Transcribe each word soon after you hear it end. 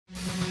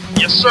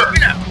Yes, sir.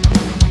 Moving out.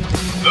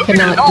 Moving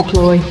Cannot out.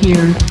 deploy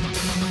here.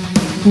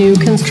 New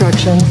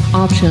construction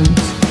options.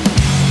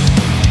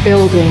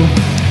 Building.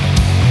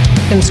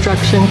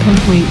 Construction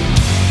complete.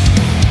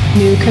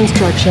 New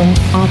construction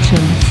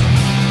options.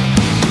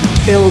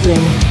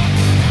 Building.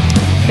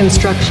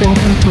 Construction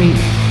complete.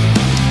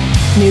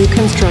 New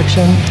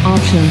construction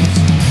options.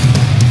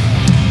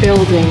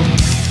 Building.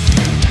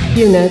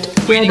 Unit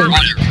ready.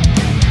 Roger.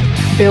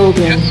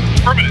 Building. Yes,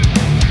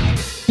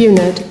 affirmative.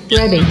 Unit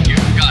ready. Yes, sir.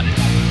 You got it.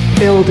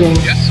 Building.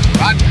 Yes,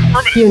 roger.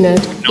 Affirmative.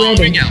 Unit No,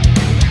 ready. moving out.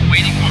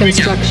 Waiting, moving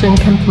Construction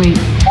complete.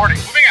 out. Reporting,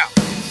 moving out.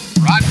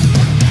 Roger.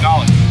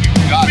 Acknowledge. You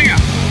got it. Moving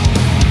out.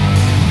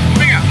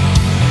 Moving out.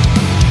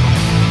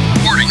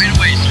 Reporting. Right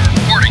away, sir.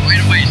 Reporting.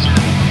 Right away, sir.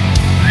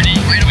 Ready.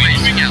 Right away,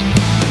 moving out.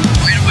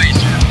 Right away,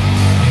 sir.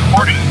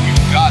 Reporting. You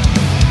got it.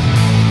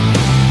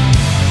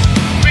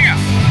 Moving out.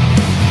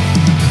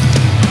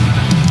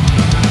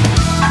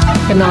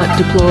 Cannot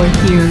deploy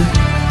here.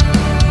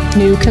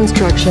 New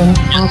construction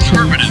Yes, options.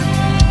 affirmative.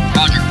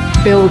 Roger.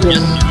 Building.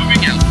 Yes, sir.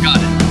 Moving out. Got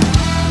it.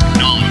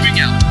 No, moving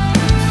out.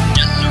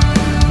 Yes, sir.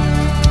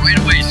 Right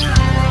away, sir.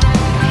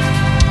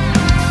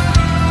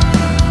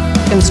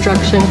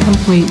 Construction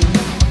complete.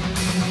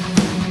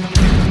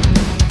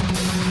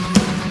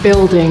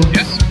 Building.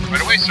 Yes, sir.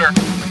 Right away, sir.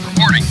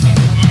 Reporting.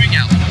 Moving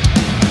out.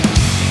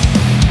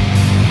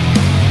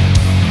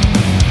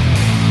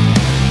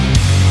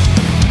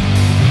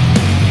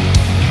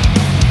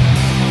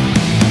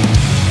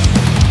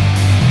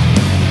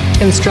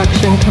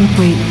 Construction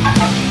complete.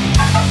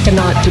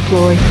 Cannot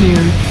deploy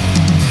here.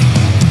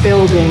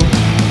 Building.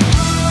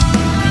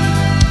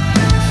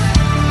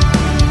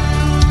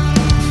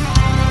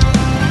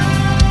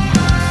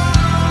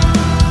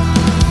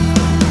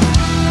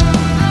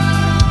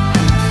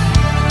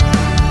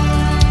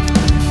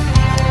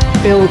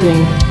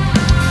 Building.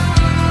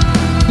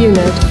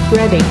 Unit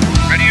ready.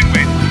 Ready and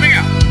wait. Moving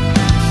out.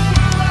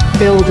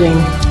 Building.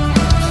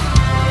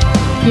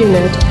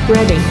 Unit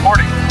ready.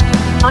 Reporting.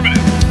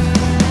 Affirmative.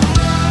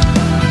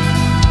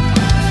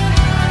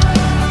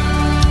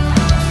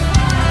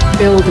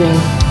 Building.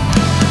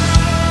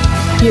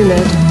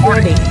 Unit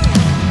ready.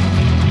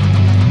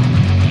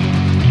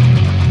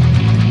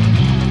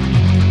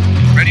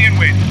 Ready and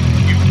waiting.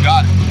 You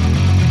got it.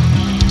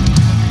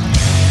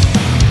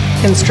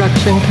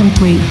 Construction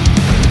complete.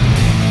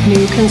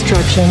 New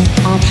construction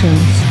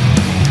options.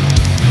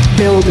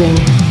 Building.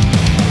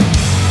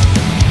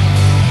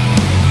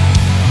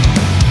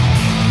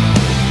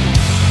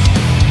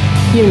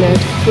 Unit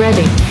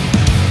ready.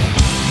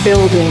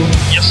 Building.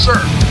 Yes, sir.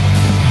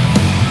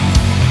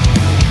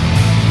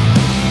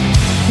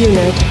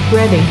 Unit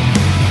ready.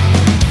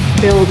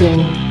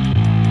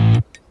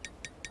 Building.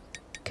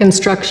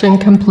 Construction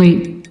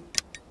complete.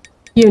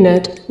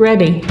 Unit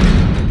ready.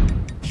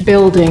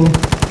 Building.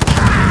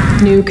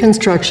 New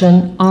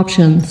construction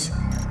options.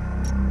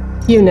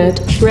 Unit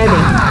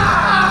ready.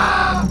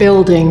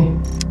 Building.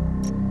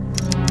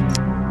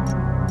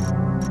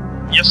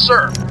 Yes,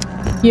 sir.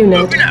 Unit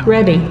Moving out.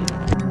 ready.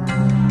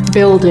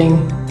 Building.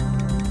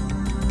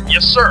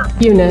 Yes, sir.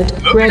 Unit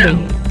Moving ready.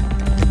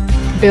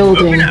 out.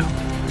 Building. Moving out.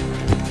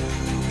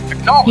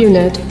 Acknowledge.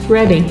 Unit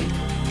ready.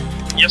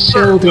 Yes,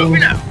 sir. Building.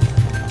 Moving out.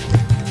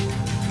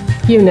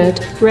 Unit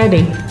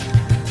ready.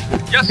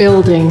 Yes, sir.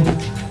 Building.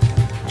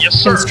 Yes,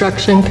 sir.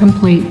 Construction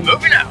complete.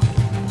 Moving out.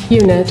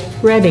 Unit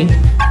ready.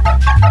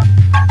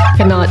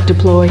 Cannot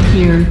deploy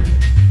here.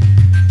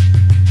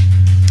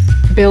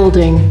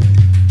 Building.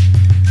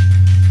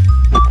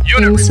 Unit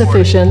report.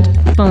 Insufficient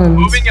funds.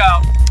 Moving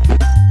out.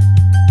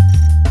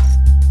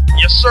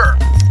 Yes, sir.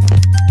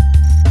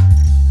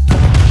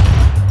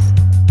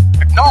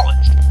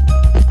 Acknowledged.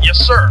 Yes,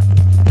 sir.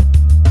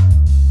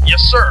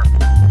 Yes, sir.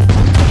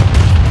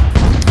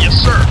 Yes,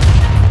 sir.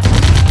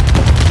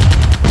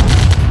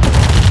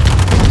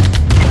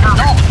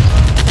 Acknowledged.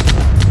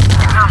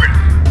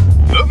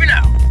 Affirmative. Moving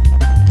out.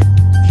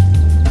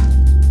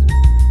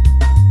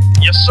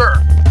 Yes, sir.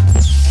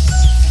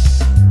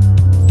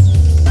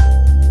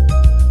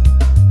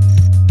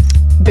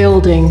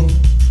 Building.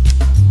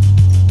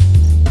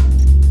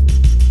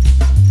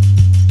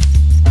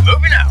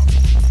 Moving out.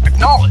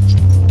 Acknowledged.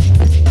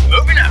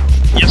 Moving out.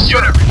 Yes, sir.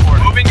 Unit report.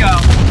 Moving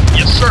out.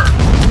 Yes, sir.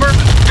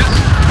 Affirmative. Yes,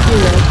 sir.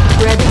 Unit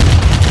ready.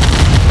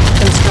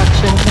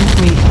 Construction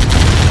complete.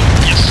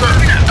 Yes, sir.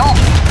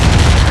 Acknowledged.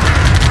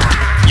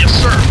 Yes,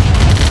 sir.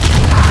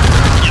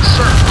 Yes,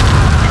 sir.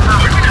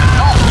 Affirmative.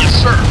 Acknowledged. Yes,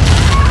 sir.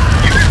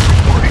 Unit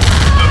reporting.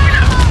 Moving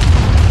out.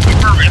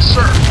 Affirmative. Yes,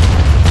 sir.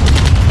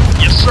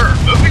 Yes, sir.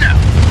 Moving out.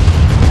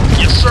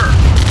 Yes, sir.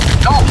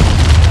 Acknowledged.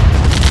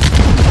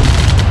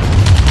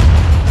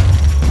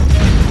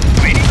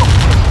 Waiting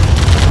orders.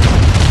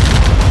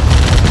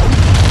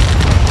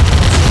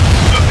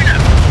 Moving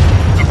out.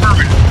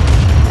 Affirmative.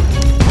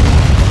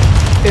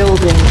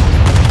 Building.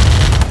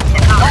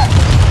 Acknowledged.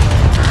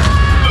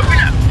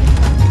 Moving out.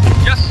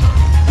 Yes, sir.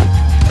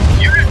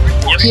 Unit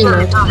reporting. Yes, sir.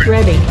 Unit Affirmative.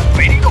 ready.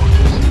 Waiting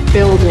orders.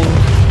 Building.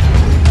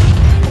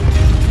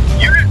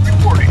 Unit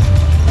reporting.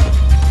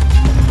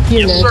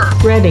 Unit sir.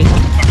 ready.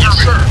 Yes,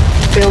 sir.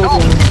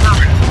 Building.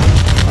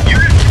 Affirmative. Unit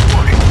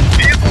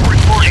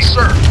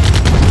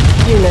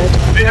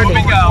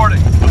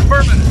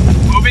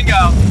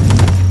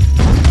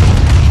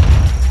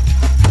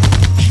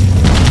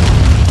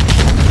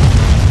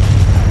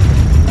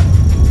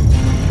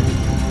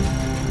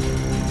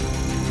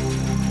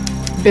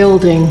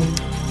Building.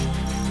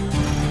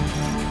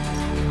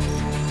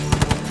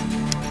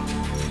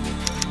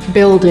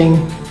 Building.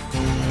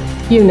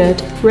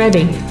 Unit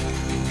ready.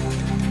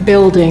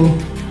 Building.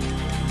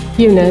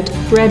 Unit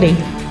ready.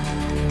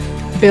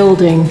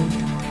 Building.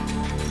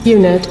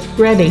 Unit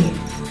ready.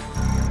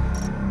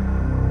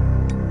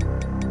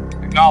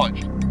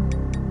 Acknowledged.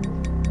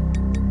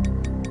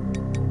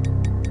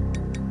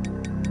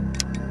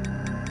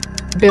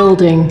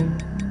 Building.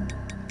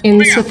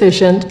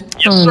 Insufficient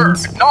Yes, sir.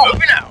 funds. Acknowledged.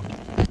 Moving out.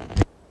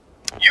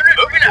 Unit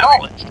moving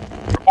acknowledged.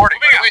 Reporting.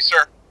 Moving away,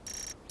 sir.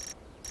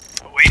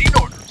 Awaiting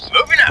orders.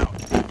 Moving out.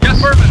 Yes,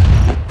 affirmative.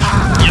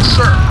 Yes,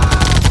 sir.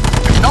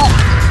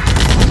 Acknowledged.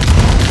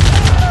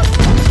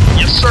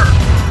 Yes, sir.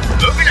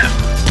 Moving out.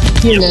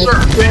 Unit Yes, sir.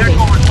 ready.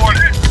 Vehicle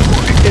reported.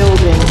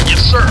 Building.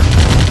 Yes, sir.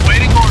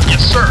 Waiting order.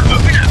 Yes, sir.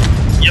 Moving out.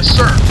 Yes,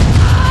 sir.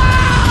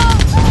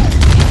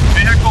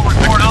 Vehicle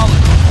reported.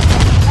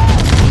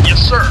 Yes,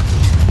 sir.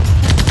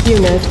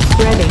 Unit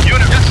ready.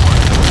 Unit. Yes, sir.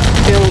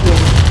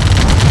 Building.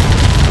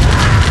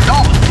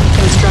 Acknowledged.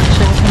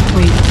 Construction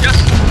complete. Yes,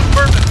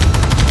 affirmative.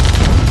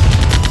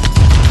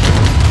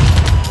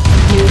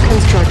 New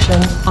construction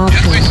Yes,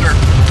 options. please, sir.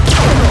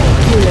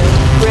 Unit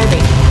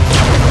ready.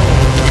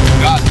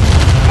 Got it.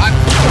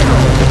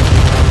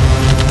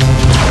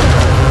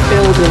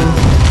 Building.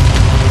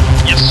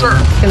 Yes, sir.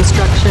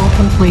 Construction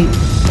complete.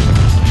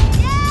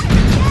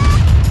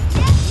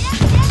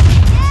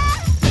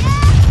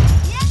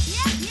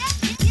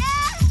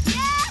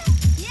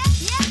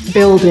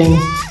 Building.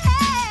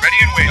 Ready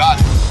and wait. Got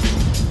it.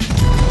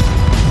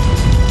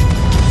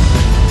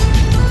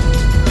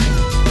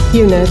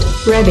 Unit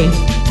ready.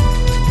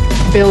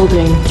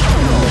 Building.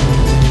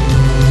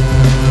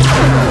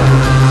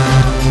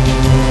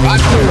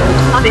 Roger.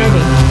 Unit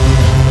ready.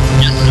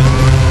 Yes, sir.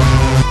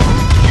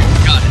 You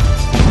got it.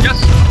 Yes,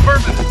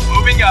 affirmative.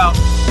 Moving out.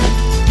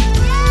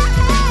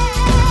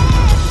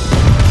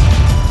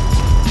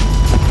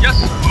 Yes,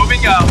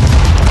 moving out.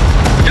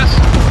 Yes.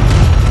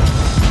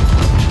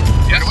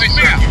 Yes, we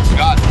sir. You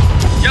got it.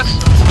 Yes,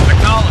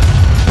 acknowledge.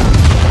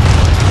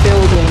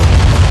 Building.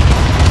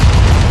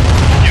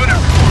 Unit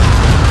report.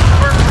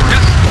 Affirmative.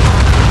 Yes.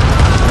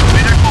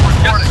 Vehicle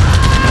reporting.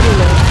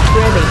 Unit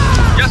ready.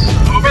 Yes,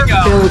 moving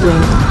out.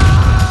 Building.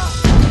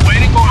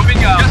 Waiting for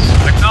moving out. Yes,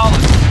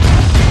 acknowledge.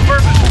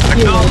 Affirmative.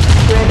 Unit Acknowledge.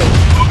 ready.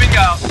 Moving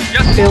out.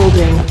 Yes.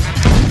 Building.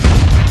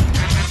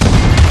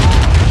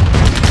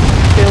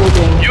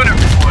 Building. Unit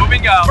report.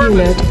 Moving out.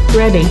 Unit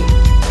ready.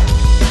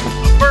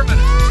 Affirmative.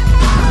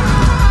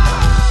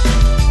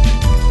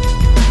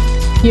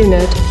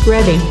 Unit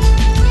ready.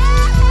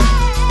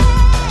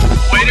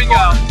 Waiting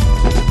out.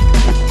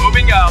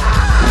 Moving out.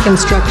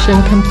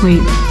 Construction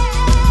complete.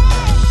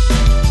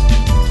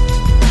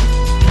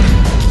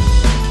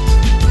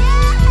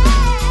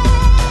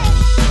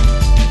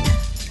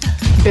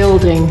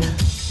 Building.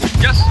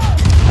 Yes,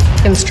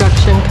 sir.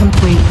 Construction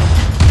complete.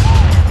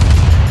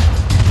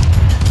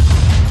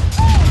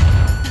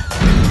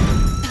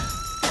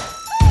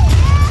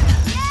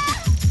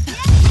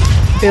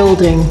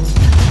 Building.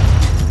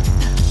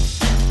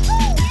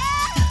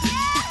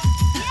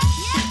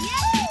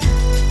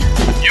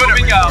 Unit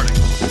moving out.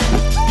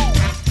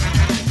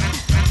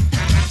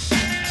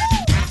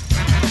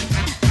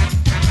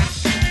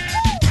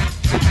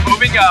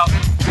 Moving out.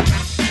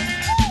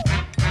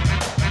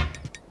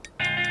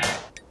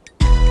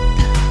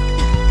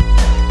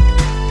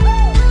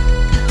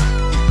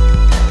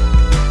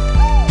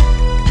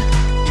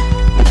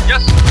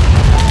 Yes, sir.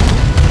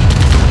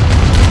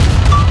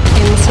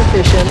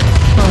 Insufficient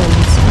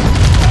funds.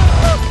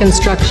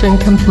 Construction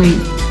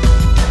complete.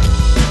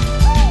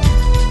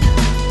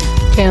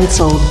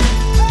 Cancelled.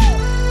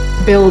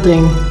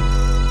 Building.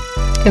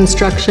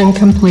 Construction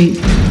complete.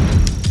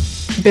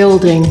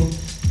 Building.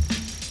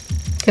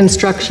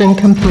 Construction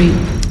complete.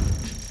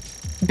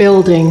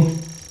 Building.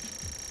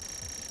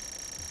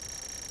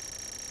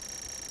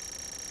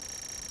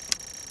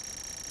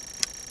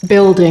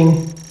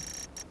 Building.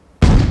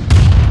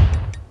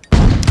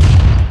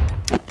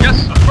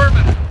 Yes,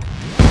 affirmative.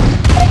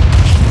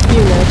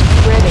 Unit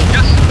ready.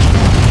 Yes,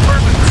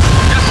 affirmative.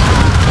 Yes,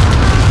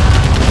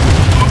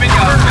 moving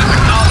out. Yes,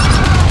 acknowledged.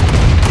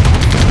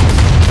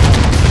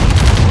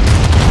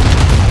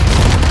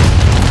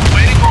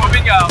 Waiting,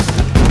 moving out.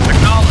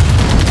 Acknowledged.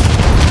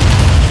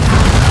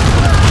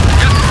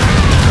 Yes,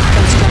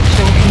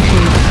 Construction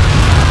complete.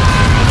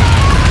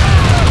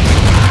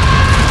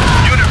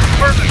 unit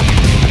affirmative.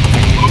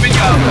 Moving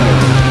out.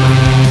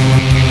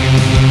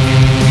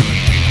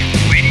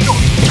 Waiting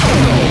order.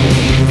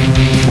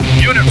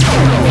 Unit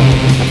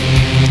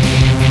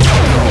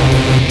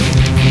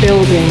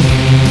Building.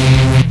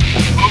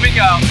 moving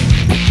out.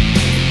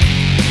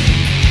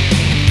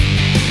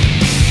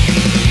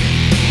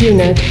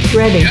 Unit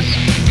ready. Yes,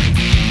 sir.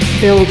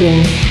 Building.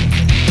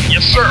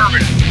 Yes, sir.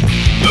 Affirmative.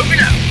 Moving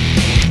out.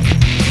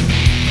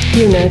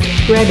 Unit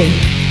ready.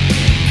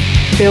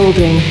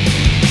 Building.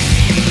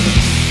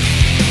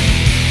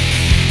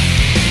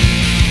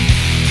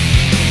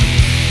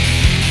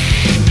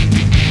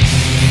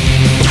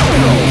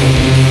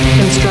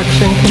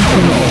 Construction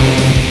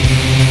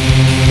complete.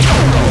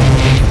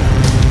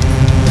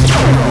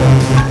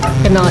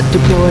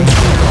 Deploy.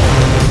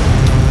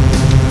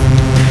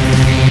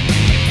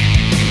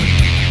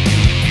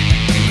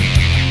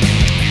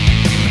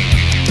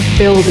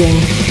 Building.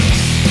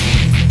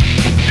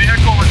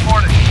 Vehicle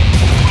reporting.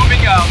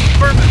 Moving out.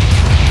 Affirmative.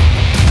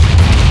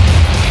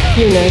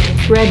 Unit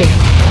ready.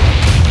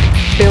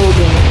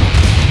 Building.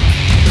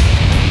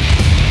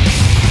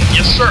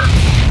 Yes, sir.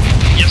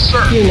 Yes,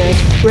 sir. Unit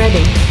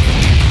ready.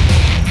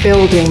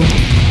 Building.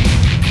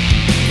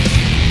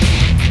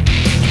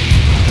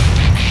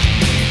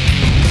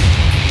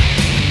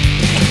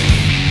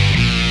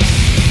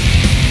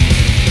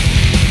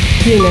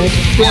 Unit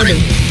ready.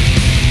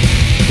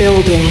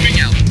 Building. Moving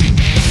out.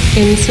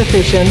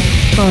 Insufficient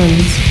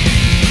funds.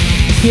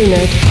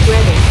 Unit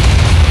ready.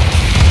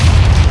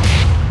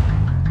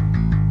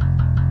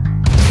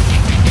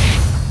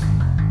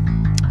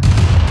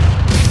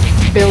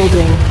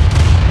 Building.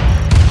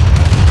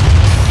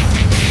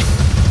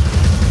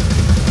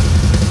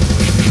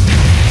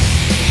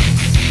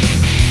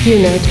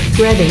 Unit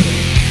ready.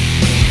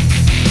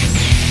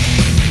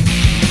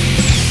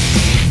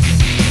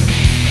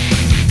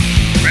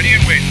 Ready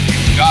and waiting.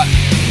 You got it.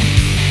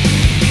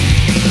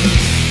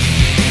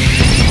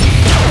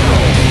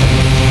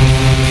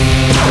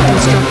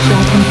 Construction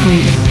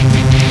complete.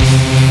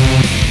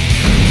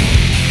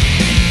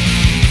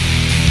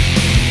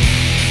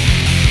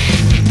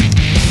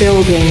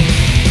 Building.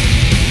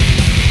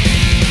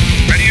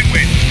 Ready and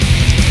waiting.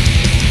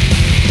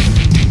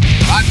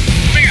 Hot.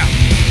 Moving out.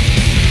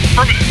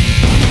 Affirmative.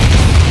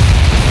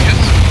 Yes.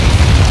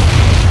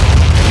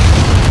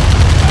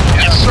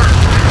 Yes, sir.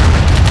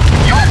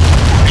 Yo.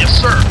 Yes,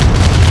 sir.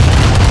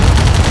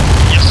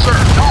 Yes, sir.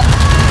 No.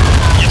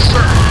 Yes,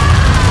 sir.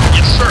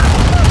 Yes, sir.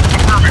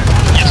 Affirmative.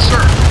 Yes,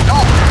 sir. No.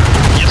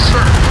 Yes,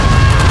 sir.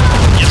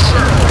 Yes,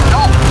 sir.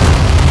 No.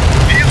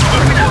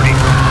 Vehicle reporting.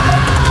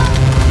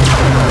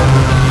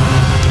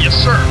 Yes,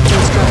 sir.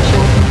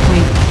 Construction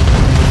complete.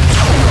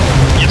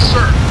 Yes,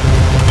 sir.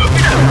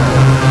 Moving out.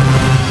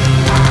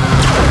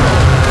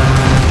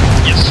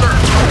 Yes, sir.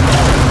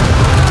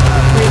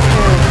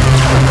 Repair.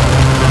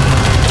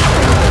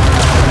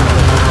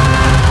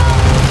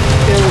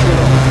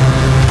 Building.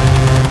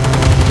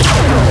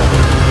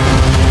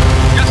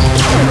 Yes.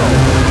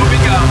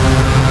 Moving out.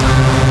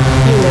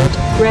 Unit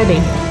ready.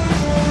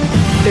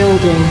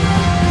 Building.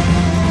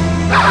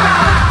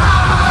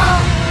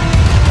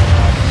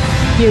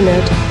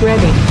 Unit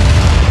ready.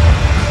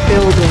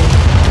 Building.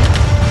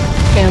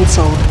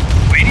 Cancel.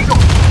 Waiting.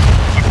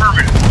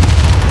 Affirmative.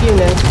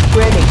 Unit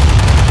ready.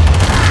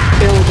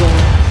 Building.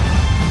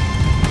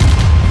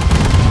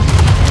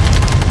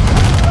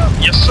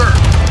 Yes, sir.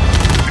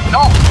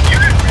 No.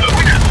 Unit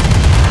moving out.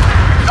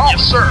 No.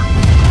 Yes, sir.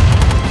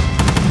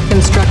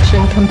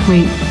 Construction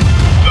complete.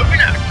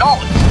 Moving out.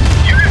 Acknowledged.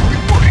 Unit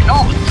reporting.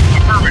 Acknowledged.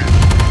 Affirmative.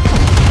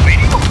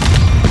 Waiting.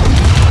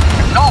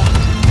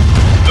 Acknowledged.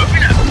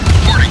 Moving out.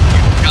 Reporting.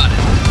 You got it.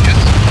 Yes.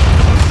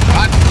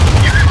 Hot.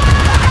 Unit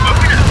reporting.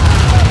 Moving out.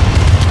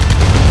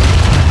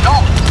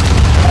 Acknowledged.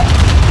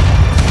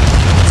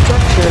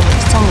 Structure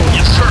solid.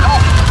 Yes, sir.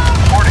 Acknowledged.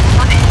 Reporting.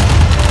 Ready.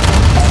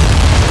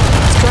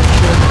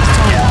 Structure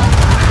solid.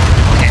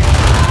 Okay.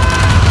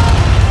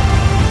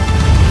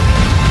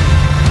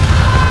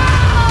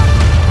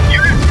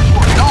 Unit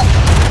reporting. Acknowledged.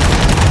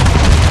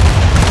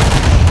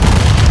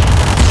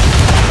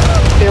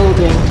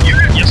 Building.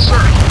 Unit. Yes, sir.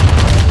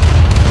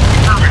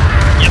 Affirmative.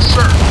 Yes,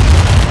 sir.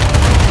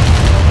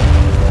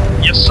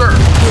 Yes, sir.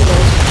 Unit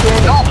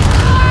ready. Acknowledged.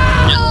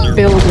 Yes, sir.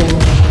 Building.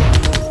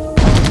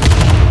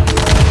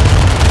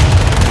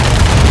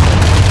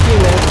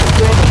 Unit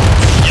ready.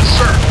 Yes,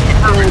 sir.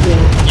 Affirmative.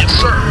 Building. Yes,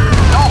 sir.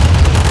 Acknowledged.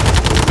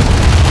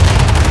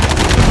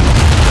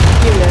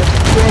 Unit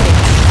ready.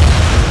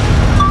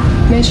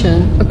 Mission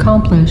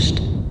accomplished.